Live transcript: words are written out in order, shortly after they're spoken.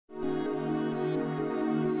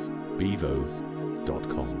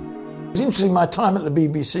Bevo.com. It was interesting, my time at the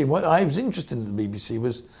BBC, what I was interested in the BBC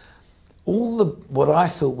was all what I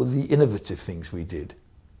thought were the innovative things we did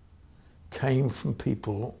came from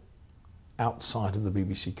people outside of the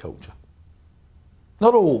BBC culture.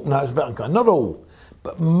 Not all, no, it's about not all,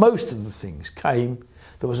 but most of the things came,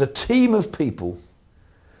 there was a team of people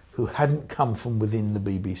who hadn't come from within the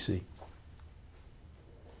BBC.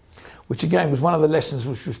 Which again was one of the lessons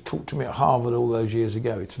which was taught to me at Harvard all those years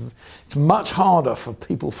ago. It's much harder for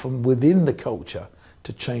people from within the culture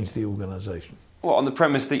to change the organisation. What, on the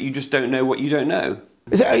premise that you just don't know what you don't know?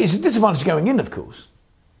 It's a disadvantage going in, of course.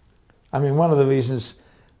 I mean, one of the reasons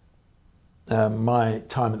my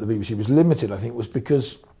time at the BBC was limited, I think, was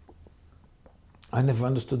because I never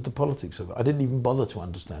understood the politics of it. I didn't even bother to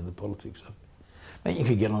understand the politics of it. Mate, you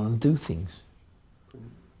could get on and do things.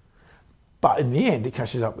 But in the end, it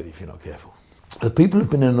catches up with you if you're not careful. The people who've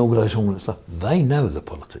been in an organisation all that stuff, they know the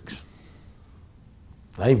politics.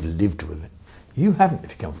 They've lived with it. You haven't if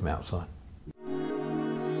you come from outside.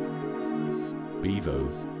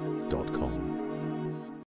 Bevo.com.